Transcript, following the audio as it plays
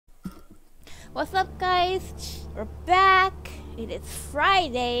What's up, guys? We're back. It is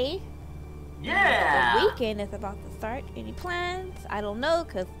Friday. Yeah! The weekend is about to start. Any plans? I don't know,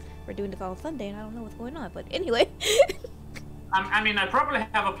 because we're doing this on Sunday and I don't know what's going on. But anyway. I mean, I probably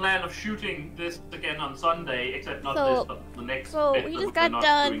have a plan of shooting this again on Sunday, except not this, but the next bit we that just we're got not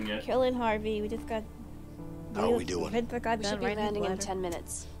done doing yet. killing Harvey. We just got... How are we doing? We should be landing in 10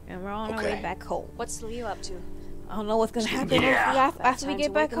 minutes. And we're on our way back home. What's Leo up to? I don't know what's gonna happen after we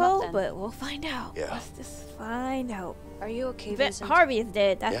get back home, but we'll find out. Yeah. Let's just find out. Are you okay, Vincent? Harvey is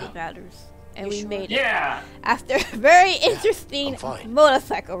dead. That's what matters. And we made it. Yeah! After very interesting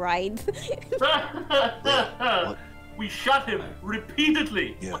motorcycle rides. We shot him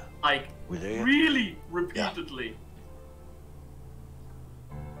repeatedly. Yeah. Like, really repeatedly.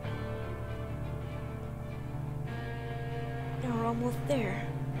 Yeah. We're almost there.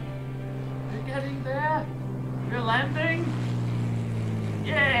 We're getting there. We're landing.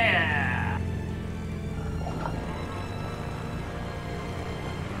 Yeah!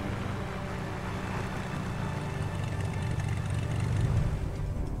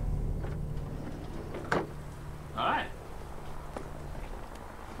 Alright.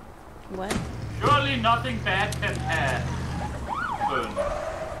 What? Surely nothing bad can happen.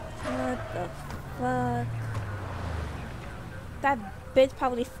 What the fuck? That bitch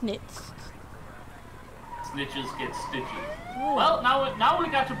probably snitched. Snitches get stitches. Ooh. Well, now we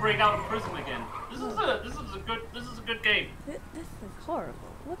got to break out of prison again. This is a good game. This is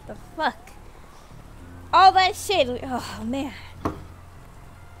horrible. What the fuck? All that shit. Oh man.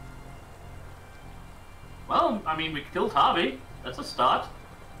 Well, I mean, we killed Harvey. That's a start.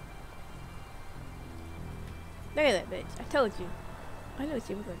 Look at that bitch. I told you. I knew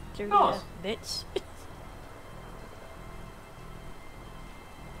she was a dirty ass bitch.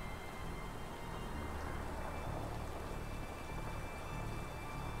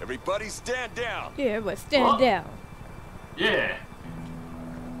 Everybody stand down. Yeah, but stand down. Yeah.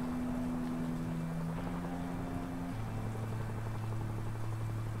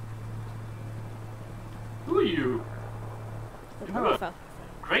 Who are you? You have a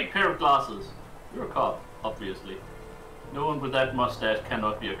great pair of glasses. You're a cop, obviously. No one with that mustache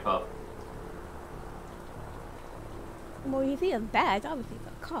cannot be a cop. Well, you see a badge, obviously it's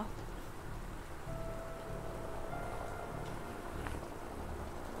a cop.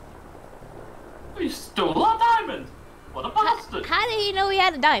 He stole our diamond! What a bastard! How did he know he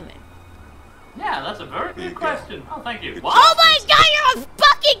had a diamond? Yeah, that's a very good question. Oh, thank you. What? Oh my god, you're a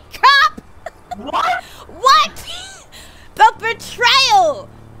fucking cop! What? What? The betrayal!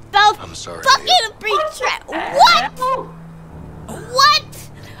 I'm sorry. Fucking betrayal! What?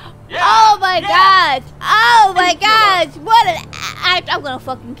 What? Yeah, oh my god! Oh my god! What an I'm gonna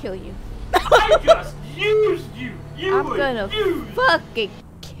fucking kill you. I just used you! I'm gonna fucking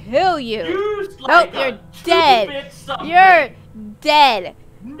kill you. Like nope, you're dead. You're dead.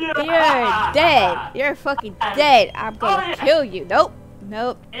 You're dead. You're fucking dead. I'm gonna kill you. Nope.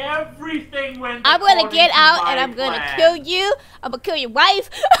 Nope. Everything went. I'm gonna get out and I'm gonna kill you. I'm gonna kill your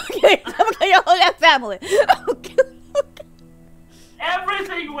wife. I'm gonna kill your whole family.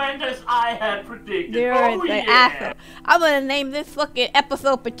 Everything went as I had predicted. You're the asshole. I'm gonna name this fucking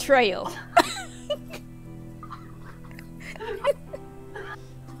episode Betrayal.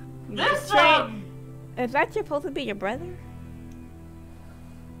 This is that supposed to be your brother?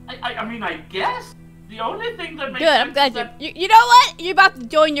 I mean, I guess the only thing that makes good. I'm glad you know what? You're about to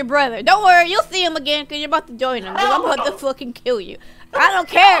join your brother. Don't worry, you'll see him again because you're about to join him. I'm about to fucking kill you. I don't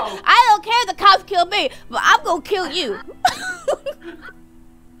care. I don't care if the cops kill me, but I'm gonna kill you.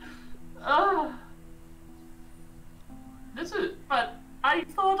 This is, but I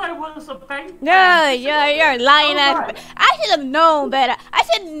thought I was a bank. No, you're lying ass. I should have known better. I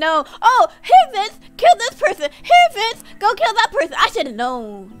should have known. Oh, here, Vince, kill this person. Here, Vince, go kill that person. I should have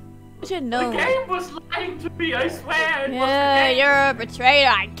known. I should have known. The game was lying to me, I swear. Yeah, you're a betrayer.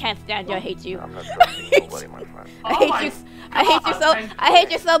 I can't stand you. I hate you. I'm not trusting nobody, my friend. I hate you. I hate you so. I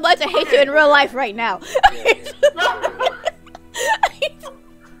hate you so much. I hate you in real life right now.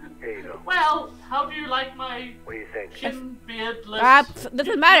 Well, how do you like my what do you think? chin beardless?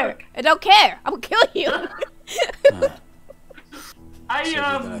 Doesn't matter. I don't care. I'm gonna kill you.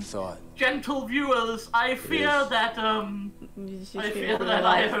 I thought. Gentle viewers, I fear that I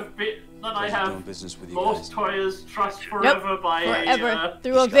have lost Toya's trust forever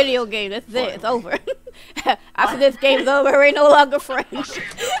through a video game. That's it. It's over. After this game's over, we're no longer friends.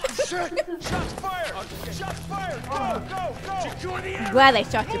 Shots fired! Shots fired! Go! I'm glad they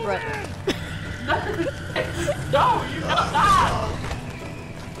shot your brother. No, you got that!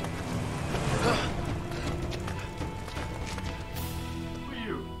 Who are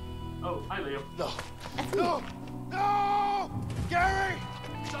you? Oh, hi, Leo. No. No. No. Gary.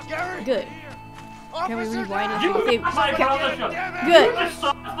 Gary. Good. Can we Officer, rewind it? You See- got my brother shot. Good. You just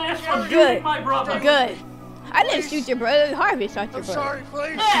saw this for Good. shooting my brother. Good. I didn't shoot your brother. Harvey shot your I'm brother. sorry,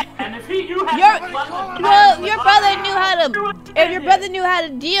 please. Yeah, and if you had Well, your brother knew how to. If your brother knew how to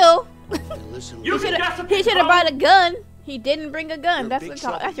deal, Listen, You he could just have should been have brought a home. gun. He didn't bring a gun. You're That's big what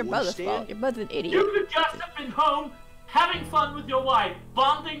trouble, that's your you brother's understand? fault. Your brother's an idiot. You could just have been home, having fun with your wife,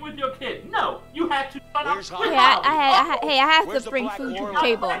 bonding with your kid. No, you had to run up Where's with Hey, Harvey? I have Where's to the bring black food to oil? the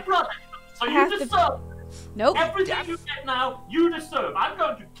table. My brother. So I you have to- deserve Nope. everything you get now. You deserve. I'm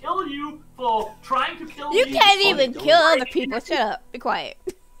going to kill you for trying to kill You me. can't before even you kill do other it. people. Shut up. Be quiet.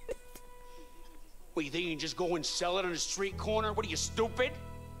 What, you think you can just go and sell it on a street corner? What are you, stupid?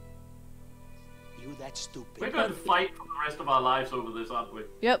 You that stupid? We're going to fight for the rest of our lives over this, aren't we?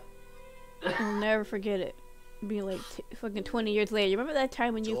 Yep. I'll never forget it. Be like fucking 20 years later. You remember that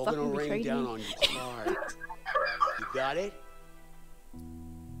time when It's you all fucking gonna rain betrayed down me? on your card. You got it?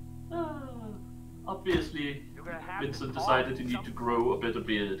 Obviously, Vincent decided he need to grow a bit of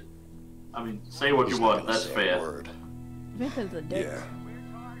beard. I mean, say what you want, that's fair. Word. Vincent's a dick. Yeah.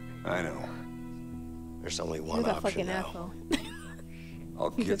 I know. There's only one He's a option fucking now. asshole. I'll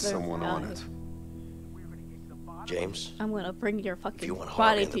He get deserves someone on knowledge. it. James, I'm gonna bring your if fucking you want body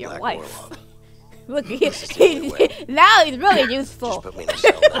Harvey and to the your black wife. oil up, Look, stay away. now he's really just useful. put me in a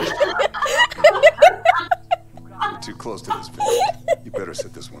cell. You're too close to this finish. You better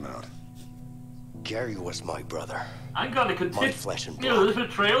sit this one out. Gary was my brother. I'm gonna My continue flesh and this blood.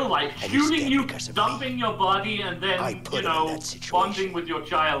 betrayal, like And he's shooting dead you, because of dumping your body, and then, I put you him in know, that situation. bonding with your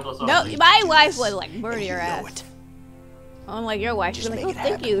child or something. No, need my to do wife this, would like murder and your you know ass. it. Unlike your wife, she's Just like, make oh, it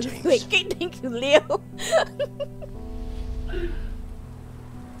thank happen, you. James. Wait, thank you, Leo.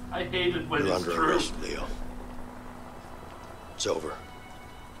 I hate it when You're it's under true. arrest, Leo. It's over.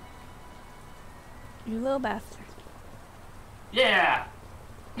 You little bastard. Yeah!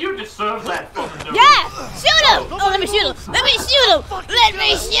 You deserve that fucking dope. Yeah! Shoot him! Oh, let me shoot him! Let me shoot him! Let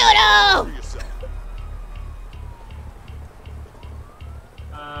me shoot him!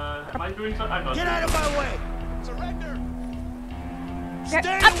 Am I doing something? I'm not Get doing out of my way! Surrender! Stay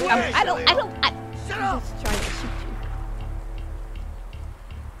away! I don't. Shut I'm up! just trying to shoot you.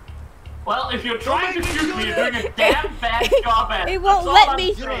 Well, if you're trying to make me shoot do me, you're this. doing a damn bad job at it. It won't That's all let I'm me.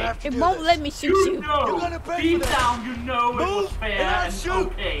 You don't have to It do won't this. let me shoot You you. know, You're gonna pay deep for that. down, you know it was Move, fair and I'll and shoot.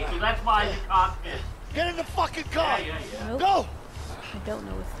 okay, so that's why you can't miss. Get in the fucking Yeah, car! yeah, yeah. Nope. Go! I don't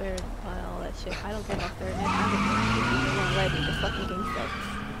know what's fair and all that shit. I don't care about fairness. I'm just gonna shoot you. You won't let me. The fucking game sucks.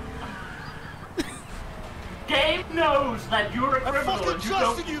 Game knows that you're a I criminal fucking and you don't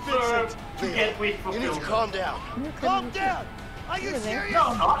trusted you, deserve Vincent! to get wish You need to fulfillment. calm down. You're a Calm criminal too. down! Are you You were there. serious?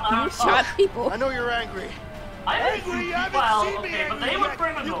 No, not You shot people. I know you're angry. I didn't Angry? shoot You you. haven't Well, seen me okay, but angry they were yet,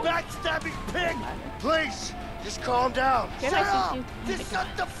 criminals. you backstabbing pig! Please, just calm down. Can Shut I shoot up! you? Just shut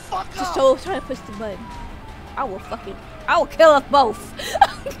the fuck Just up! so trying to push the button. I will kill us both.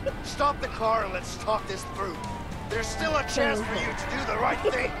 Stop the car and let's talk this through. There's still a chance for you to do the right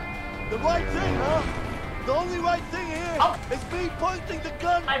thing. The right thing, huh? The only right thing here Oh. is me pointing the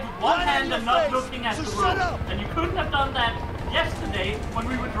gun I with one right hand in your and not face. looking at so the shut road. up! And you couldn't have done that yesterday when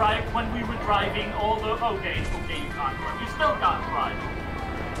we were driving all the okay, you can't drive. You still can't drive.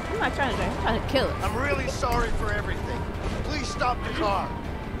 I'm not trying to drive. I'm trying to kill us. I'm really sorry for everything. Please stop the car.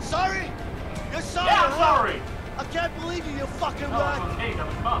 Sorry? You're sorry, Yeah, I'm huh? sorry. I can't believe you, you fucking No, rat. I'm okay, I'm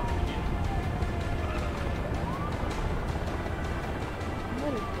a cop.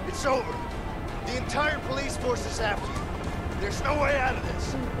 It's over. The entire police force is after you. There's no way out of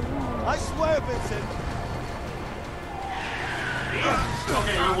this. I swear, Vincent.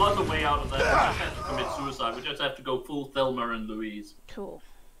 Okay, there was a way out of that. We just have to commit suicide. We just have to go full Thelma and Louise. Cool.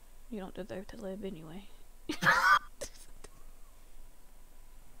 You don't deserve to live anyway.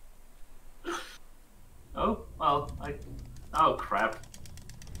 Oh, well, oh crap.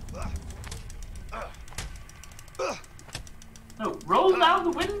 No, roll down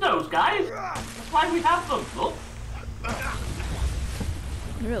the windows, guys! That's why we have them, look.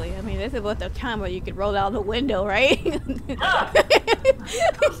 Really? I mean, this is about the time where you could roll out the window, right? Yeah!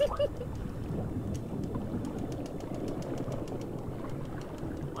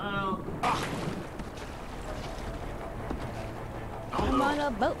 Well... I'm no. on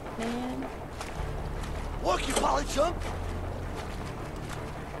a boat, man. Work, you polychump.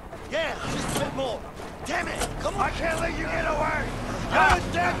 Yeah, just a bit more. Damn it! Come on! I can't let you get away! You're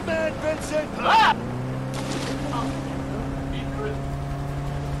a dead man, Vincent! Ah!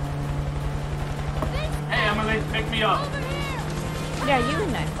 Hey, Emily, pick me up. Yeah, you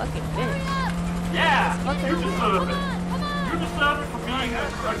and that fucking bitch. Yeah, you deserve it. You deserve it for being a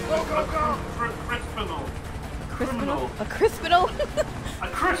criminal. Criminal. A crispinal? A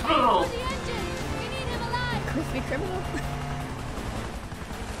criminal. A crispy criminal?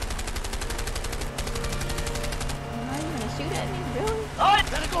 Are you gonna shoot at me? Really?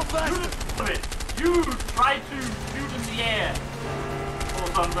 Gotta go faster. You tried to shoot in the air or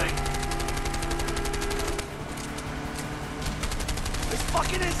something. It's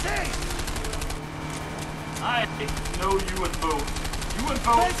fucking insane. I know you and both. You and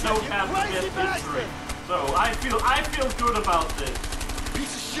both don't have the best history. So I feel good about this.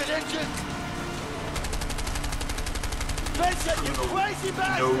 Piece of shit engine. Vincent, you crazy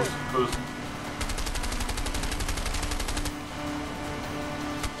bastard. Nose person.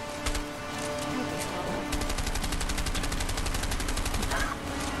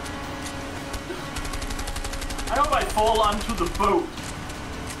 I hope I fall onto the boat.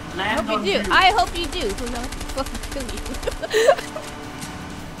 Land on you. I hope you do. Who knows? Fucking kill you.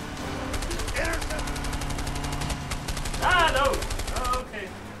 Ah, no. Okay.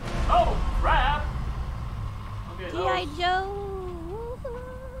 Oh, crap. Okay, G.I. Joe.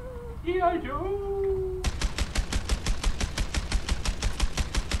 G.I. Joe.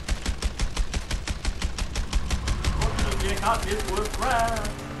 Fortunately, I can't get worth crap.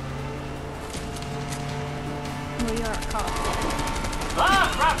 We are a cop. Ah,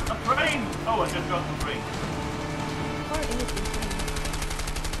 crap! A train! Oh, I just got the train. Where is the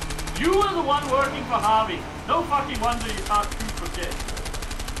train? You are the one working for Harvey. No fucking wonder you can't shoot for shit.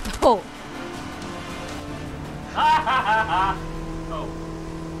 Oh. Ha ha ha ha! Oh.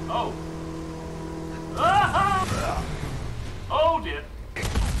 Oh. Ah, oh dear.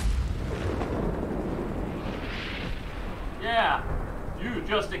 Yeah. You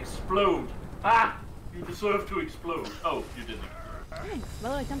just explode. Ah! You deserve to explode. Oh, you didn't. Thanks.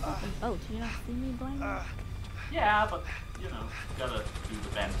 Well, I jumped off the boat. You not see me blind? Yeah, but, you know, gotta do the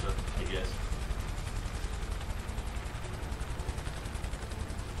banter, I guess.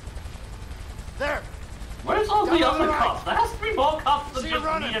 There. Where's all the other cops? There has to be more cops than See just you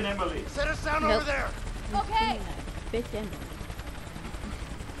running. me and Emily. Set us down Nope. over there. Okay. Bitch Emily.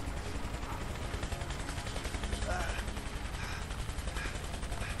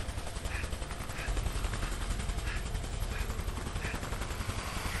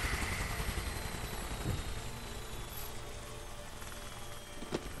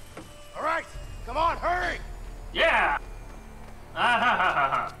 All right. Come on, hurry. Yeah! Ah ha ha ha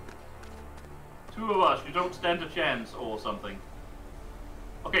ha. Two of us, you don't stand a chance or something.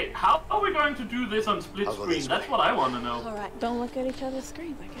 Okay, how are we going to do this on split I'll go screen? this That's way. what I want to know. Alright, don't look at each other's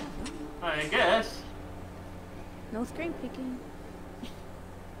screens, I guess. I guess. No screen peeking.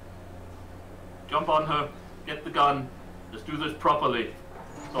 Jump on her, get the gun. Let's do this properly,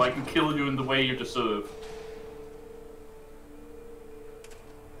 so I can kill you in the way you deserve.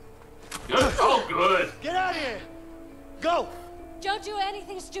 Good. Oh, good. Get out of here. Go. Don't do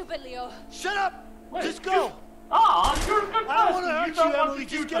anything stupid, Leo. Shut up. Wait, Just go. Ah, you're a good person. I don't wanna hurt don't you, want Emily, to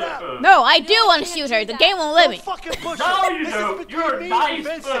just shoot get her. out. No, I do want to can't shoot do her. The that. game won't let me. Don't fucking push No, it. you This is don't. between You're a me and nice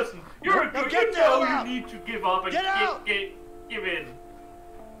Vincent. person. You're a Now good. get You the hell know out. you need to give up and Get out. give in.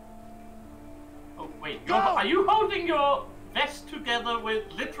 Oh wait, Go. are you holding your vest together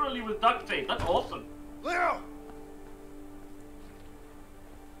with literally with duct tape? That's awesome. Leo.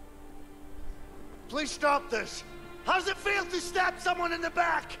 Please stop this. How does it feel to stab someone in the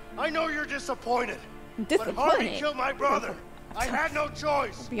back? I know you're disappointed. But Harvey Disappointed. killed my brother. I had no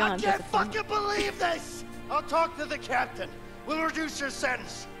choice. I Beyond can't disappointed. fucking believe this. I'll talk to the captain. We'll reduce your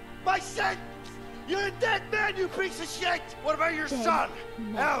sentence. My sentence? You're a dead man, you piece of shit. What about your son,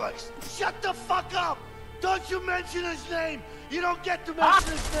 Alex? Shut the fuck up. Don't you mention his name. You don't get to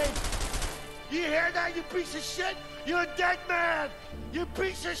mention his name. You hear that, you piece of shit? You're a dead man. You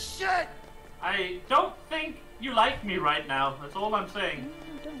piece of shit. I don't think you like me right now. That's all I'm saying.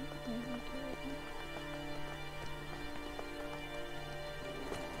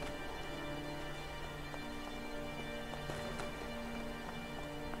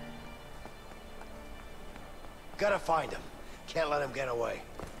 Gotta find him. Can't let him get away.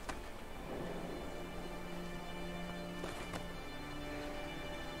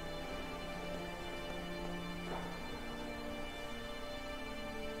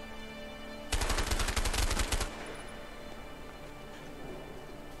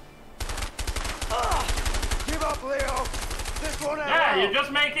 Give up, Leo. This won't end Yeah, well. you're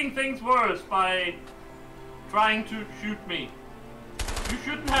just making things worse by trying to shoot me. You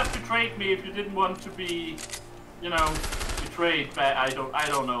shouldn't have betrayed me if you didn't want to be, you know, betrayed. I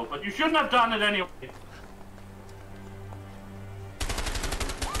don't know, but you shouldn't have done it anyway.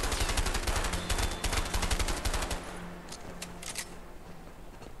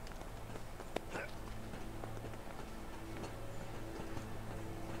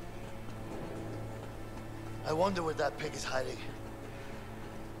 I wonder where that pig is hiding.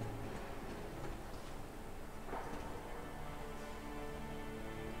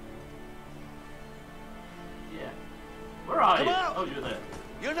 Yeah. Where are Come you? out! Oh, you're there.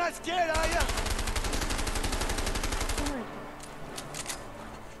 You're not scared, are you?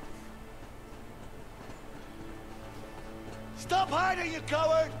 Stop hiding, you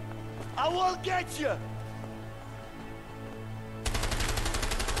coward! I won't get you!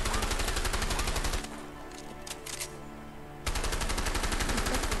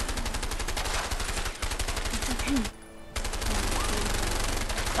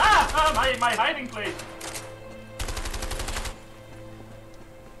 My hiding place.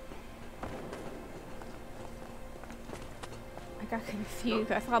 I got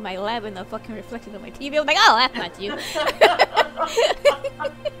confused. I saw my lab in the fucking reflection of my TV. I was like, oh, that's not you.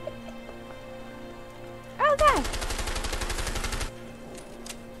 Oh, God.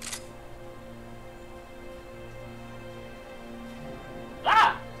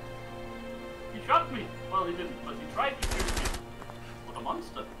 Ah! He shot me. Well, he didn't, but he tried to shoot me. What a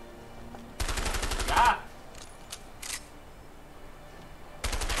monster. Ah!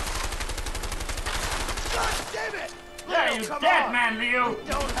 God damn it! Yeah, Leo, you're come dead, on. man, Leo! We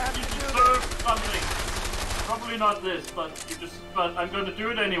don't have You to do deserve something. Probably not this, but I'm gonna do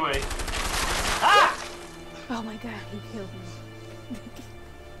it anyway. Ah! Oh, my God. He killed me.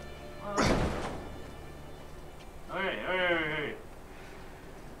 Hey.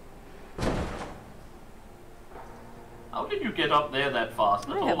 How did you get up there that fast?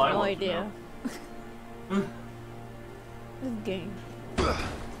 That's I have all I no want idea. to know. This game.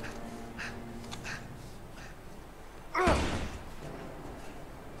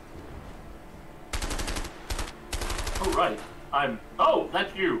 Oh, right. Oh,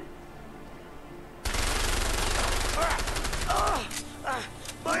 that's you.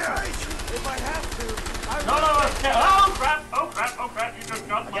 My eyes! If I have to, I No, oh crap, you just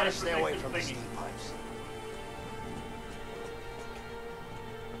got I my gotta stay away protective from the thingy. steam pipes.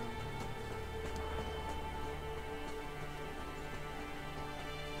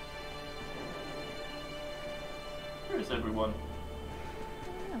 Where is everyone?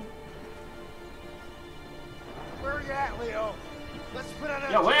 Where are you at, Leo? Let's put on a...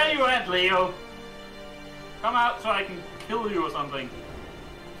 Yeah, where are you at, Leo? Come out so I can kill you or something.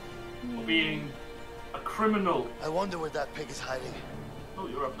 For being a criminal. I wonder where that pig is hiding. Oh,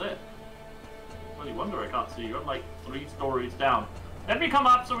 you're up there. Well, you wonder I can't see you. I'm like 3 stories down. Let me come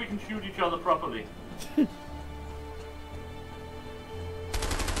up so we can shoot each other properly.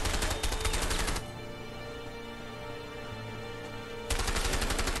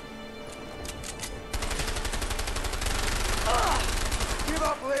 Give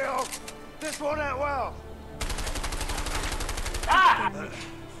up, Leo! This won't end well! Ah!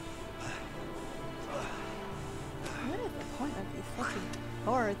 What is the point of these fucking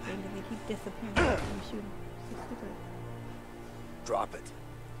horror things and they keep disappearing when you shoot them? So stupid. Drop it.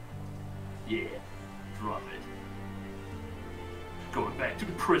 Yeah, drop it. Going back to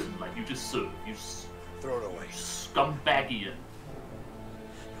the prison like you deserve, you Throw it away. scumbaggian. You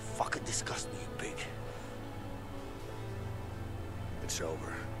fucking disgust me, you pig. It's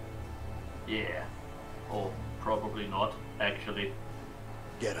over. Yeah. Or probably not, actually.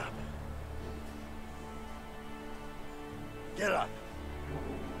 Get up. Get up.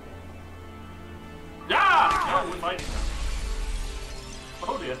 Ah! No, we're fighting.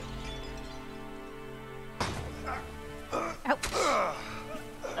 Oh dear. Ow.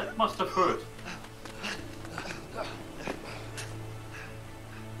 That must have hurt.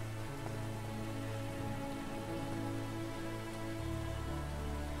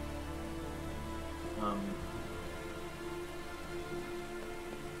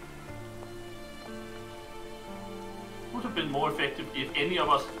 Would have been more effective if any of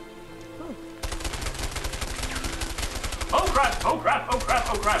us... Oh crap! Oh crap! Oh crap!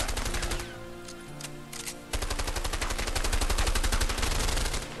 Oh crap!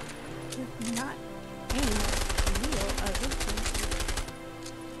 It's not any real of this thing.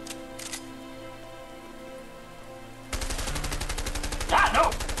 Ah, no!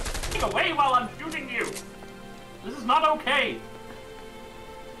 Get away while I'm shooting you! This is not okay!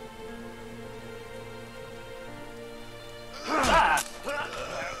 Ah!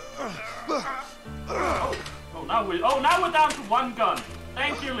 Now we're down to 1 gun.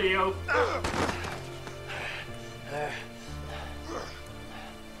 Thank you, Leo.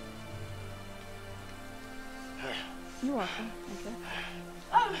 You're welcome. Okay.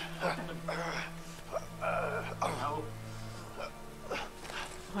 No.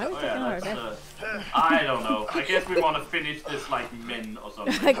 Why would Oh, you yeah, ignore that's, that? I don't know. I guess we want to finish this like men or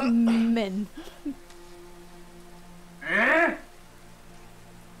something. Like men.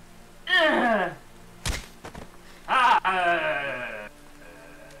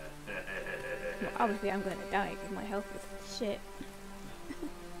 Well, obviously I'm gonna die because my health is shit.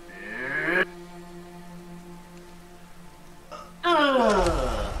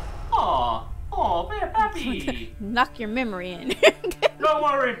 Oh, baby. Knock your memory in. Don't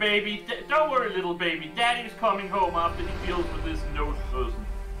worry, baby. Don't worry, little baby. Daddy's coming home after he deals with this nose person.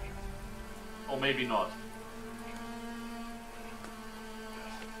 Or maybe not.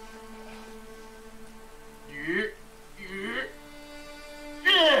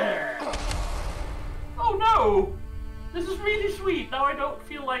 Yeah. Oh no! This is really sweet. Now I don't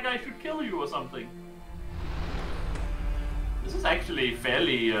feel like I should kill you or something. This is actually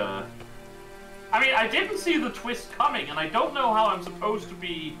fairly, I mean, I didn't see the twist coming, and I don't know how I'm supposed to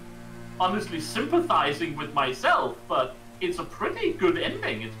be honestly sympathizing with myself, but it's a pretty good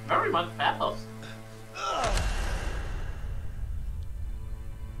ending. It's very much pathos.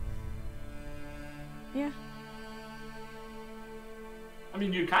 Yeah. I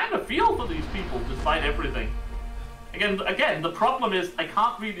mean, you kind of feel for these people despite everything. Again, the problem is I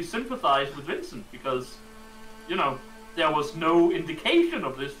can't really sympathize with Vincent because, you know, there was no indication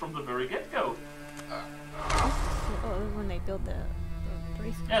of this from the very get-go. Oh, this is when they built the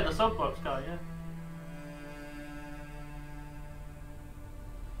race car. Yeah, the soapbox guy, yeah.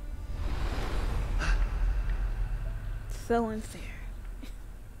 So unfair.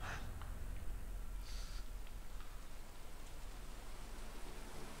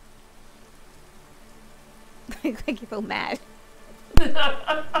 Like you're so mad. That's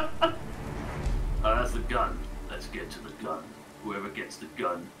the gun. Let's get to the gun. Whoever gets the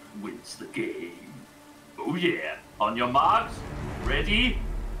gun wins the game. Oh yeah. On your marks. Ready.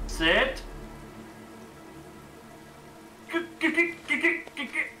 Set.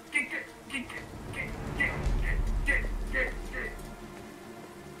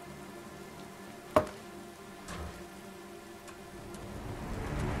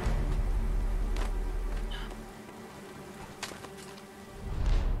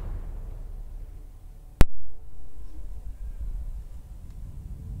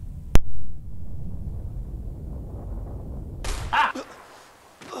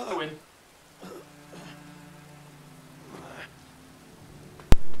 I win.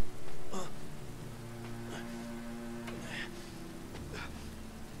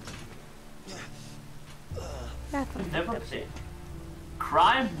 That's Never pay.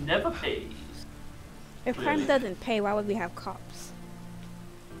 Crime never pays. If crime doesn't pay, why would we have cops?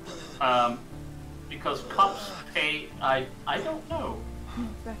 Because cops pay. I don't know.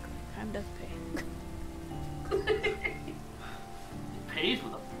 Exactly. Crime does pay. It pays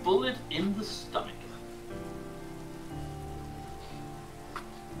with a bullet in the stomach.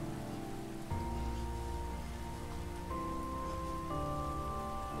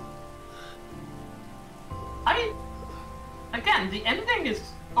 Again, the ending is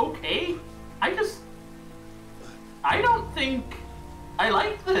okay. I don't think I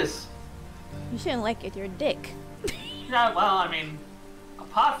like this. You shouldn't like it. You're a dick. Yeah, well, I mean,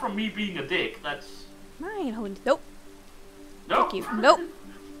 apart from me being a dick, that's... Mine. Nope. Nope. Fuck you. Nope.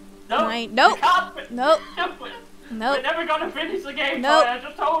 Nope. Mine. Nope. You can't... Nope. We're Nope. never gonna finish the game, Nope. Toya.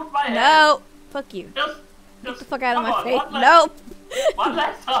 Just hold my hand. Nope. Fuck you. Just Get the fuck out of come my on, face. one last- Nope. One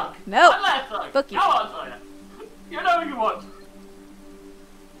last hug. Nope. One last hug. Fuck you. Come on, Toya. You know you want.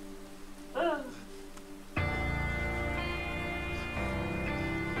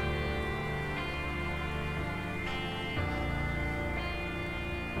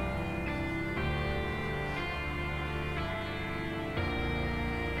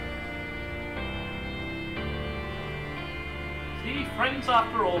 See, friends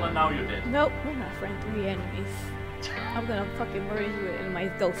after all, and now you're dead. Nope. We're not friends. We're enemies. I'm gonna fucking murder you and my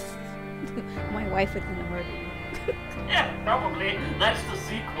ghost. My wife is gonna murder you. Yeah, probably. That's the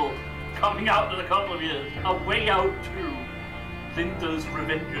sequel coming out in a couple of years. A Way Out 2. Linda's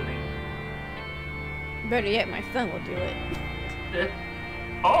Revengeing. Better yet, my son will do it.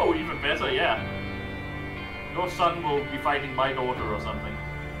 Oh, even better, yeah. Your son will be fighting my daughter or something.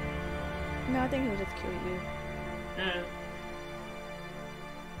 No, I think he'll just kill you. Yeah.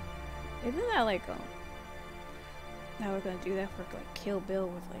 Isn't that like now we're gonna do that for like Kill Bill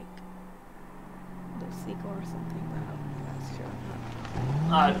with like the sequel or something? But I don't know if that's true or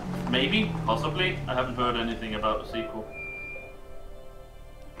not. Maybe, possibly. I haven't heard anything about the sequel.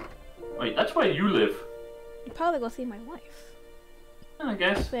 Wait, that's where you live. You'd probably go see my wife. I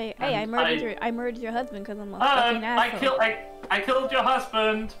guess. Say, hey, I murdered your husband because I'm a fucking asshole. I killed your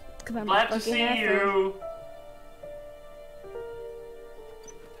husband. 'Cause I'm a Glad to fucking see asshole. you.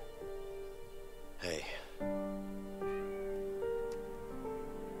 Hey.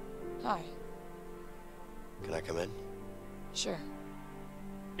 Hi. Can I come in? Sure.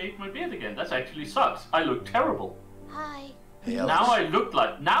 shaved my beard again. That actually sucks. I look terrible. Hi. Hey, Now I look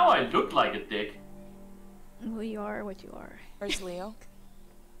like a dick. Well, you are what you are. Where's Leo?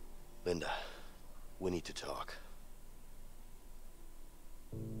 Linda, we need to talk.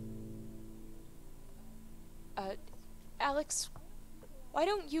 Alex, why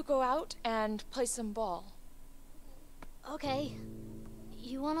don't you go out and play some ball? Okay.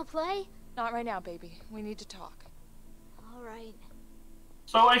 You wanna play? Not right now, baby. We need to talk. Alright.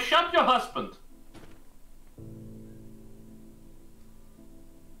 So I shot your husband.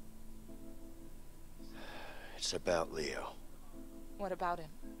 It's about Leo. What about him?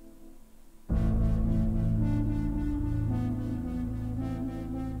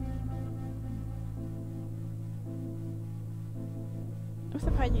 I'm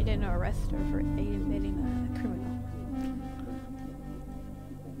surprised you didn't arrest her for aiding a criminal.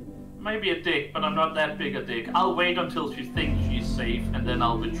 Maybe a dick, but I'm not that big a dick. I'll wait until she thinks she's safe, and then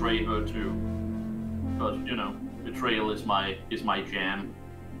I'll betray her too. Because, you know, betrayal is my jam.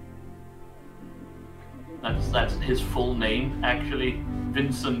 That's his full name, actually.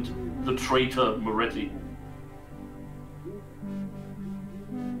 Vincent the Traitor Moretti.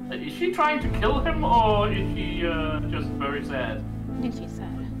 Is she trying to kill him, or is she just very sad? I think she's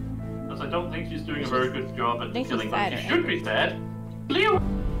sad. Because I don't think she's doing a very good job at think killing she's him. sad, She should be sad. Leo,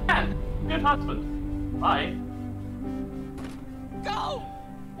 man, good husband. Bye. Go!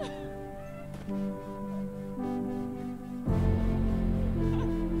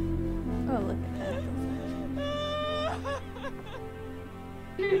 Oh, look at that.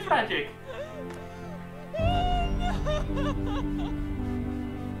 It's tragic.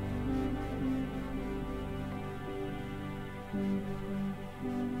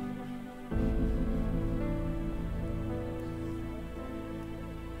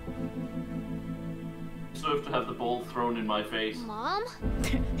 Deserve to have the ball thrown in my face. Mom?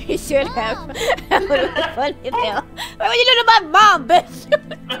 You should have. That would have been funny as hell. Why would you do to my mom, bitch?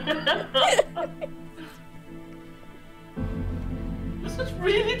 This is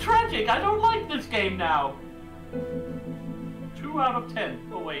really tragic. I don't like this game now. 2 out of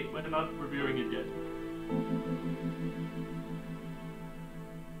 10. Oh wait, we're not reviewing it yet.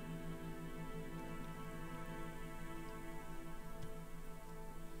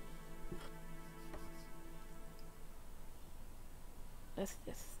 Let's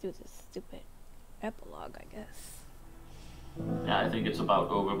just do this stupid epilogue, I guess. Yeah, I think it's about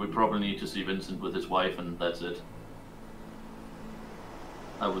over. We probably need to see Vincent with his wife, and that's it.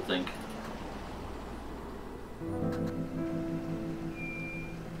 I would think.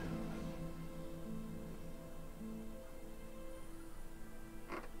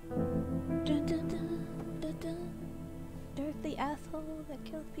 Dun, dun, dun, dun, dun. There's the asshole that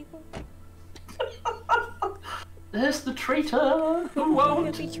kills people. There's the traitor who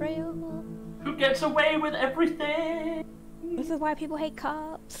won't, Betrayal. who gets away with everything. This is why people hate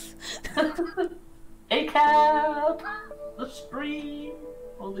cops. A cab, the stream,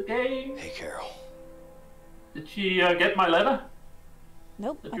 or the game. Hey, Carol. Did she get my letter?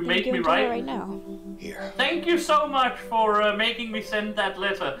 Nope. Did I you can make give me it to her write? right now. Here. Thank you so much for making me send that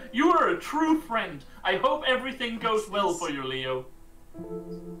letter. You are a true friend. I hope everything goes well for you, Leo.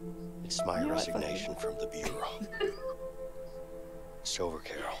 It's my resignation from the Bureau. It's over,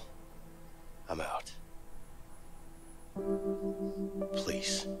 Carol. I'm out.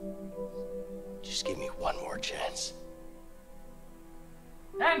 Please. Just give me one more chance.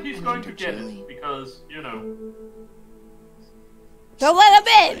 And he's going to get it, because, you know. Don't let him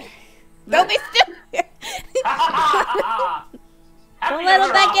in! Don't be stupid! Don't let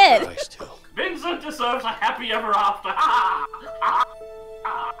him back in! Christ, too. Vincent deserves a happy ever after.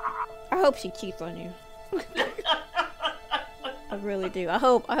 I hope she cheats on you. I really do. I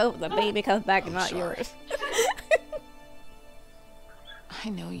hope the baby comes back and I'm not sorry. yours. I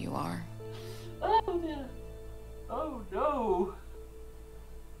know you are. Oh dear. Oh no.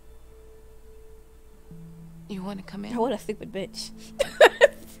 You want to come in? Oh, what a stupid bitch.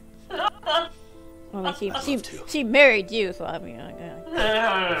 I mean, love to. she married you, so I mean,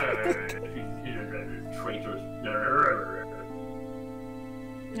 Traitors.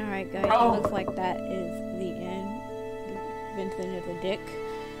 Alright guys, Oh. it looks like that is the end. Vincent is a dick.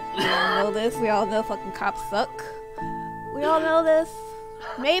 We all know this. We all know fucking cops suck. We all know this.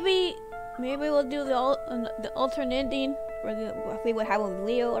 Maybe we'll do the alternate ending, or we'll see what happened with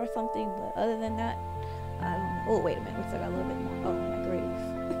Leo or something. But other than that, I don't know. Oh wait a minute, we still got a little bit more. Oh, my grave.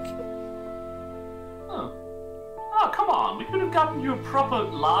 Oh. Oh, come on. We could have gotten you a proper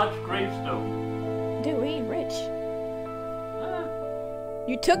large gravestone. Dude, we ain't rich. Uh,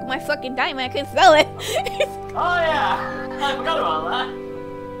 You took my fucking diamond. I couldn't sell it. oh yeah. I forgot about that.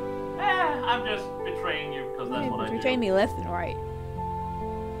 I'm just betraying you because that's what I do. You're betraying me left and right.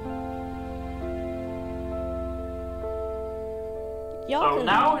 So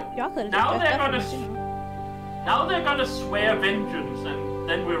now y'all they're gonna swear vengeance, and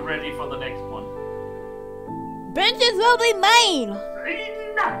then we're ready for the next one. Vengeance will be mine.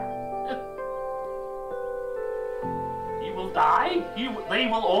 He will die. They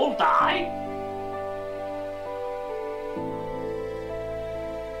will all die.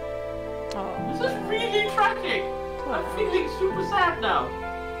 Oh. This is really tragic. I'm feeling super sad now.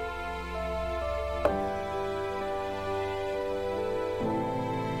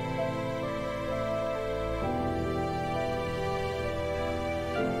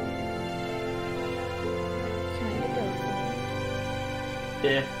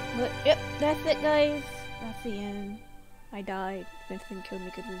 Yeah. But yep, that's it, guys. That's the end. I died. Vincent killed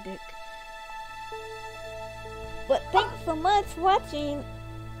me because of his dick. But thanks so much for watching.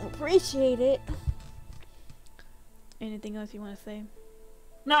 Appreciate it. Anything else you want to say?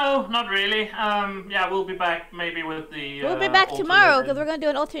 No, not really. Yeah, we'll be back maybe with the. We'll be back tomorrow because we're gonna do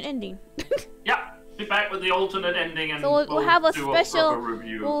an alternate ending. Yeah, be back with the alternate ending, and so we'll have a special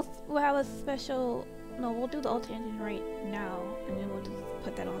review. We'll have a special. No, we'll do the alternate ending right now, and then we'll just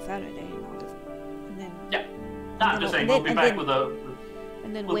put that on Saturday, and then. Yeah, I'm just saying we'll be back with a.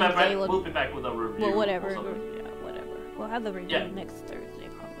 And then we'll Wednesday we'll be back with a review. Well, whatever. Yeah, whatever. We'll have the review next Thursday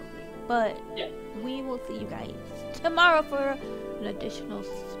probably. But we will see you guys tomorrow for an additional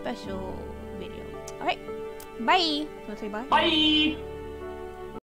special video. All right. Bye. Want to say bye? Bye.